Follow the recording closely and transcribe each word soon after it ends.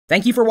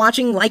Thank you for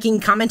watching,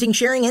 liking, commenting,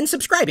 sharing, and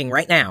subscribing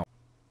right now.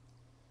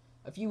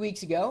 A few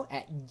weeks ago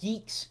at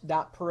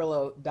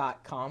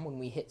geeks.pirillo.com, when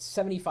we hit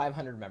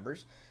 7,500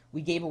 members,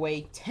 we gave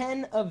away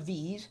 10 of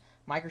these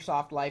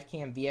Microsoft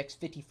LiveCam VX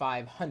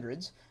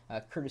 5500s,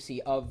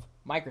 courtesy of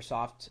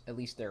Microsoft, at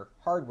least their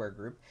hardware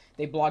group.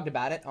 They blogged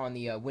about it on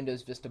the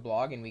Windows Vista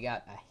blog, and we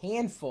got a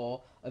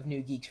handful of new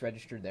geeks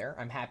registered there.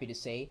 I'm happy to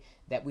say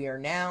that we are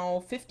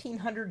now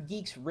 1,500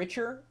 geeks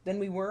richer than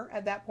we were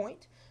at that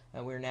point.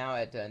 We're now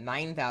at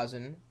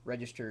 9,000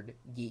 registered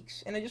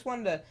geeks, and I just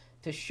wanted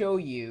to show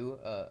you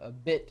a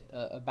bit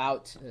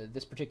about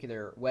this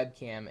particular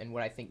webcam and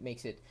what I think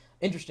makes it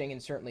interesting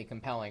and certainly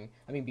compelling.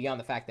 I mean, beyond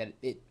the fact that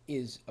it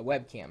is a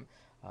webcam.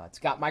 It's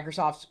got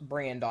Microsoft's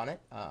brand on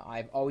it.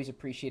 I've always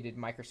appreciated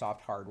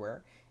Microsoft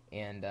hardware,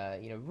 and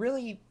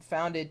really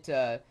found it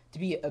to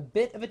be a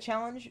bit of a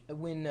challenge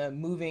when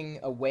moving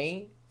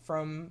away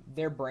from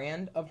their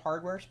brand of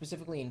hardware,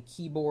 specifically in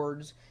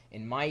keyboards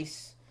and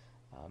mice.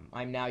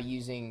 I'm now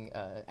using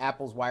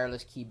Apple's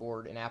wireless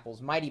keyboard and Apple's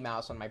Mighty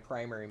Mouse on my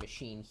primary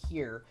machine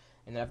here,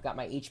 and then I've got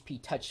my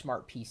HP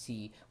TouchSmart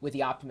PC with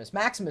the Optimus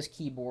Maximus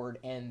keyboard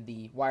and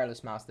the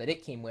wireless mouse that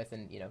it came with,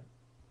 and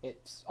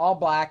it's all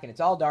black and it's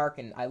all dark,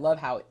 and I love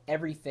how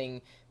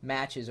everything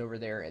matches over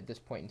there at this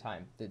point in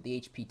time. The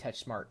HP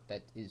TouchSmart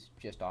that is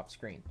just off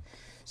screen.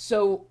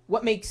 So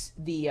what makes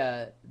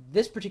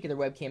this particular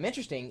webcam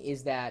interesting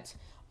is that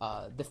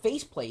the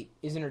faceplate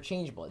is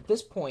interchangeable. At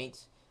this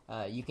point,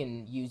 you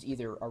can use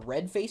either a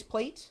red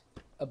faceplate,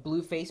 a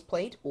blue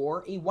faceplate,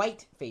 or a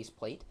white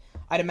faceplate.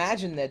 I'd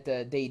imagine that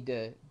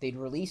they'd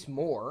release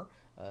more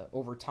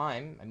over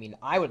time. I mean,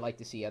 I would like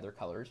to see other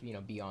colors,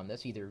 beyond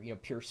this, either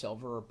pure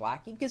silver or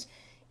black, because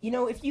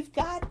if you've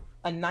got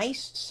a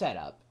nice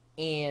setup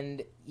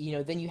and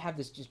then you have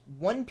this just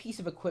one piece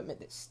of equipment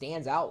that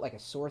stands out like a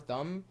sore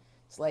thumb,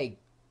 it's like,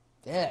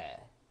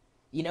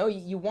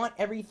 you want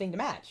everything to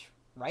match,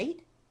 right?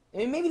 I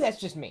mean, maybe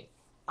that's just me.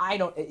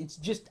 It's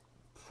just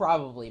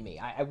probably me.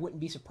 I wouldn't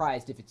be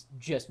surprised if it's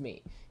just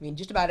me. I mean,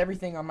 just about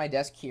everything on my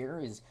desk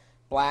here is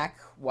black,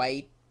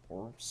 white,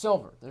 or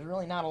silver. There's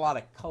really not a lot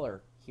of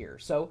color here.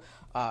 So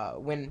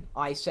when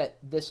I set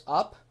this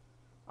up,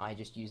 I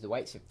just used the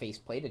white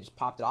faceplate. I just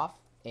popped it off,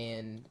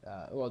 and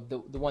well,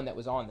 the one that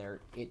was on there,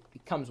 it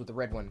comes with the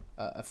red one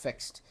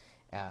affixed,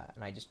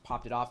 and I just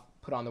popped it off,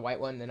 put on the white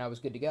one, and then I was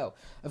good to go.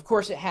 Of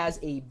course, it has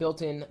a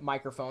built-in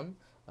microphone.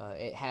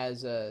 It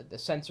has the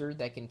sensor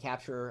that can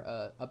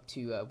capture up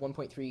to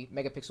 1.3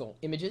 megapixel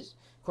images.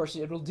 Of course,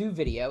 it'll do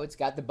video. It's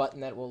got the button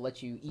that will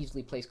let you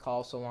easily place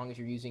calls so long as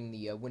you're using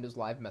the Windows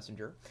Live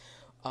Messenger.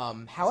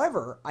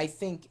 However, I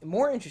think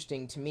more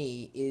interesting to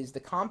me is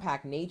the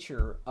compact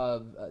nature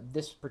of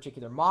this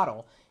particular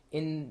model,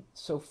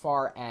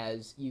 insofar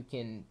as you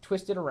can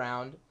twist it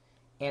around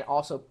and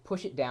also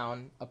push it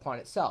down upon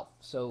itself.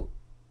 So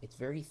it's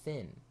very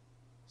thin.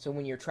 So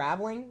when you're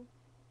traveling,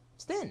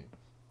 it's thin.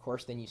 Of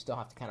course, then you still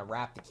have to kind of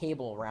wrap the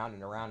cable around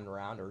and around and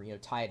around, or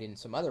tie it in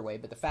some other way.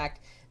 But the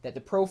fact that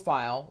the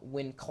profile,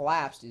 when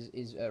collapsed,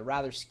 is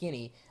rather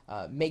skinny,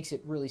 makes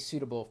it really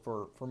suitable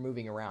for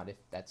moving around, if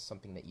that's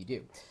something that you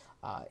do.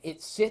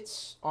 It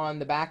sits on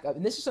the back of,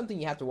 and this is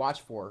something you have to watch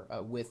for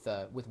with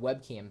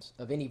webcams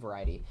of any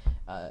variety,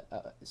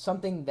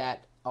 something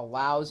that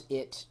allows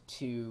it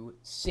to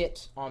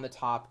sit on the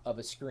top of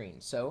a screen.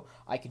 So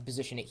I could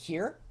position it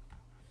here.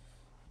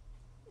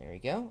 There you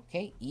go.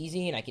 Okay,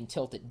 easy, and I can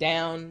tilt it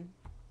down,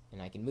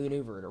 and I can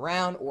maneuver it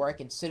around, or I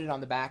can sit it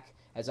on the back,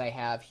 as I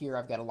have here.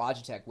 I've got a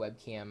Logitech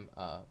webcam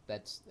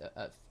that's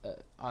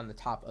on the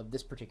top of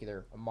this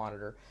particular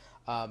monitor.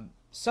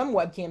 Some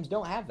webcams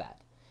don't have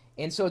that,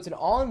 and so it's an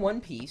all-in-one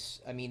piece.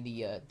 I mean,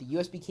 the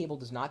USB cable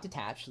does not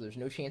detach, so there's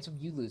no chance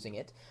of you losing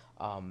it.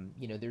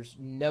 There's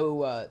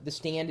no the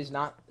stand is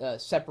not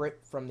separate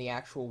from the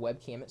actual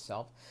webcam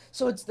itself.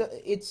 So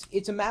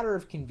it's a matter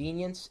of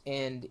convenience,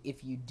 and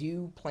if you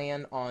do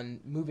plan on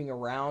moving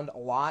around a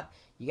lot,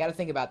 you got to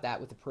think about that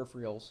with the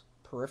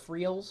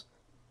peripherals,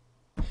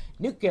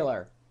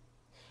 nuclear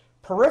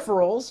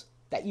peripherals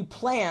that you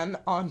plan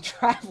on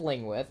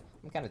traveling with.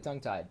 I'm kind of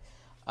tongue-tied.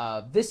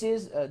 This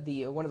is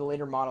one of the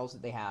later models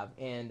that they have,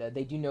 and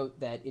they do note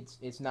that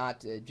it's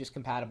not just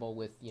compatible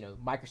with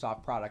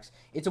Microsoft products.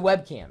 It's a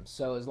webcam,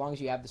 so as long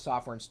as you have the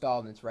software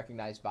installed and it's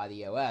recognized by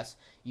the OS,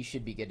 you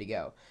should be good to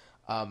go.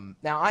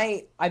 Now,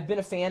 I've been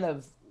a fan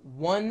of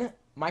one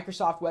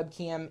Microsoft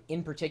webcam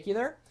in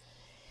particular,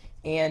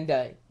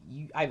 and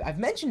I've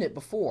mentioned it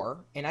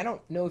before, and I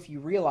don't know if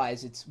you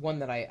realize it's one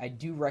that I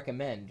do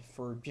recommend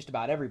for just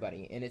about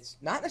everybody, and it's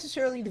not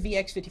necessarily the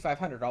VX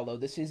 5500, although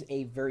this is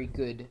a very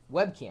good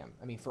webcam.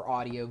 I mean, for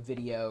audio,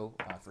 video,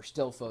 for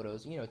still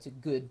photos, it's a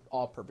good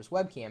all-purpose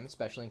webcam,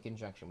 especially in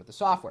conjunction with the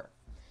software.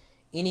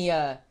 Any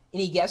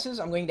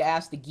guesses? I'm going to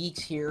ask the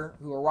geeks here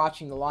who are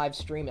watching the live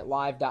stream at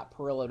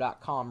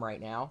live.pirillo.com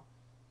right now.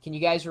 Can you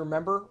guys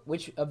remember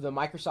which of the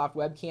Microsoft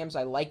webcams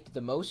I liked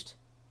the most?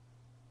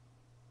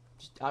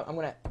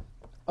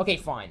 Okay,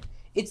 fine.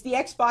 It's the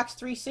Xbox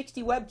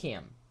 360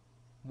 webcam.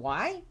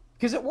 Why?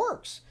 Because it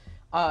works.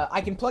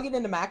 I can plug it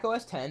into Mac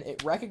OS X.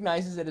 It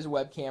recognizes it as a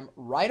webcam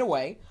right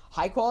away.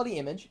 High quality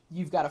image.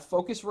 You've got a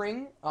focus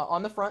ring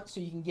on the front, so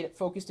you can get it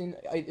focused in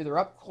either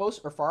up close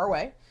or far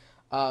away.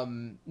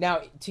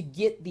 Now, to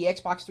get the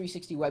Xbox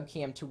 360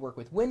 webcam to work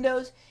with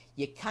Windows,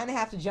 you kind of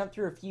have to jump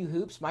through a few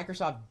hoops.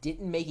 Microsoft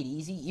didn't make it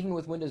easy, even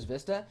with Windows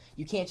Vista.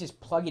 You can't just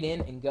plug it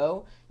in and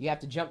go. You have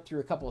to jump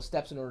through a couple of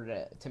steps in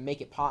order to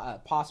make it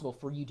possible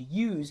for you to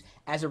use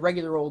as a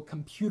regular old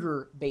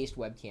computer-based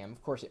webcam.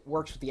 Of course, it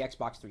works with the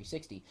Xbox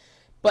 360.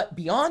 But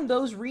beyond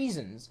those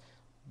reasons,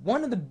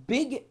 one of the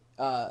big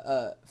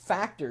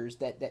factors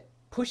that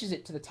pushes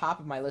it to the top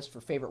of my list for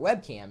favorite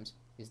webcams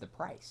is the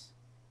price.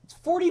 It's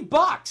 $40.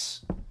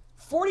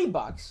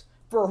 $40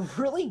 for a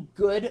really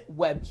good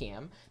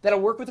webcam that'll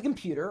work with a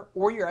computer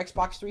or your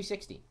Xbox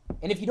 360.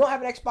 And if you don't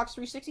have an Xbox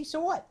 360, so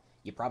what?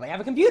 You probably have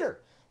a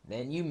computer.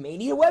 Then you may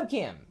need a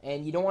webcam.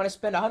 And you don't want to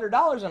spend $100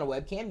 on a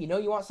webcam. You know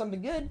you want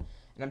something good.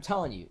 And I'm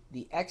telling you,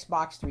 the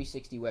Xbox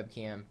 360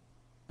 webcam,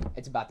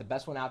 it's about the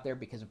best one out there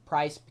because of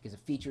price, because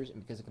of features,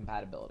 and because of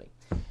compatibility.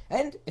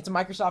 And it's a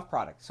Microsoft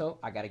product, so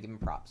I got to give them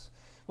props.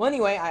 Well,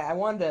 anyway, I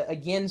wanted to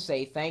again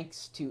say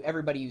thanks to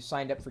everybody who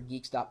signed up for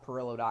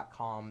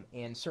geeks.pirillo.com,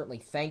 and certainly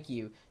thank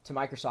you to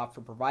Microsoft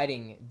for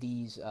providing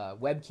these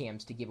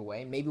webcams to give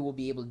away. Maybe we'll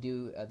be able to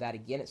do that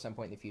again at some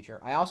point in the future.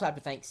 I also have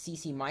to thank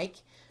CC Mike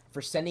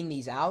for sending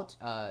these out.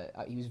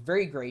 He was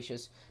very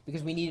gracious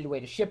because we needed a way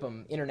to ship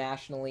them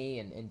internationally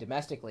and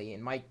domestically,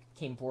 and Mike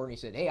came forward and he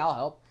said, hey, I'll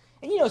help.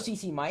 And you know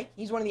CC Mike,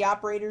 he's one of the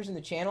operators in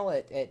the channel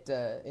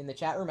in the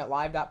chat room at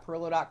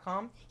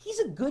live.pirillo.com. He's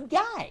a good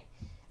guy.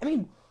 I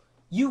mean,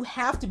 you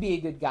have to be a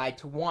good guy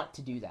to want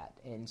to do that.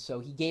 And so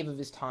he gave of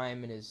his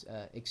time and his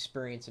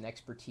experience and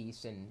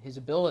expertise and his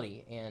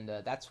ability. And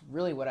that's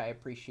really what I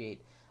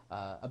appreciate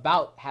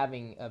about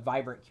having a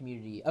vibrant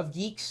community of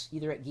geeks,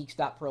 either at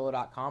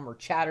geeks.pirillo.com or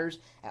chatters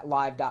at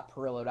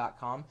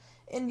live.pirillo.com.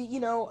 And, you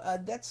know,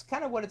 that's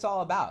kind of what it's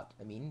all about.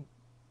 I mean,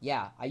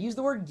 yeah, I use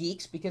the word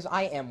geeks because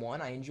I am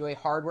one. I enjoy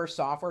hardware,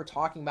 software,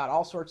 talking about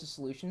all sorts of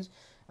solutions.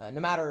 No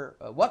matter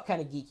what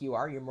kind of geek you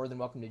are, you're more than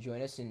welcome to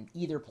join us in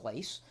either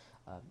place.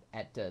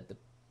 At the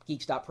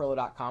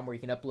geeks.pirillo.com, where you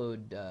can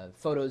upload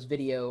photos,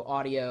 video,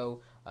 audio.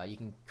 You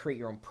can create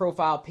your own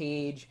profile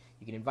page.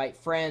 You can invite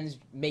friends,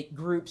 make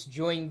groups,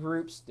 join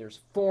groups. There's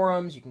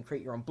forums. You can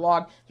create your own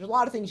blog. There's a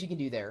lot of things you can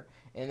do there.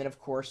 And then, of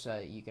course,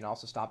 you can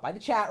also stop by the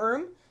chat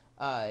room.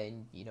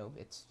 And, you know,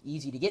 it's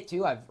easy to get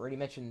to. I've already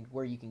mentioned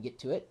where you can get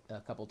to it a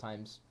couple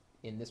times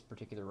in this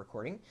particular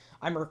recording.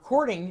 I'm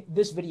recording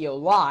this video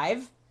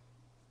live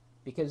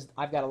because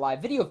I've got a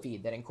live video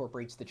feed that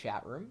incorporates the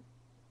chat room.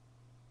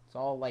 It's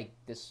all like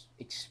this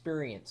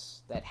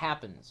experience that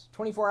happens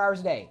 24 hours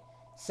a day,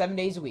 7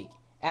 days a week.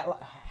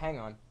 Hang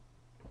on.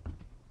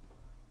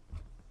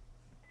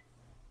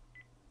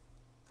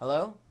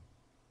 Hello?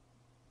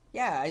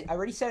 Yeah, I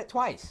already said it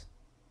twice.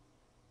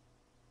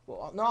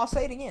 Well, no, I'll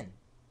say it again.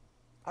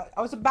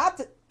 I was about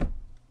to...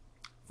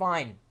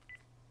 Fine.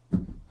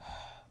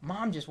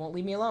 Mom just won't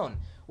leave me alone.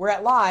 We're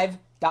at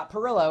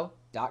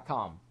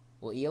live.pirillo.com.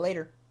 We'll see you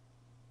later.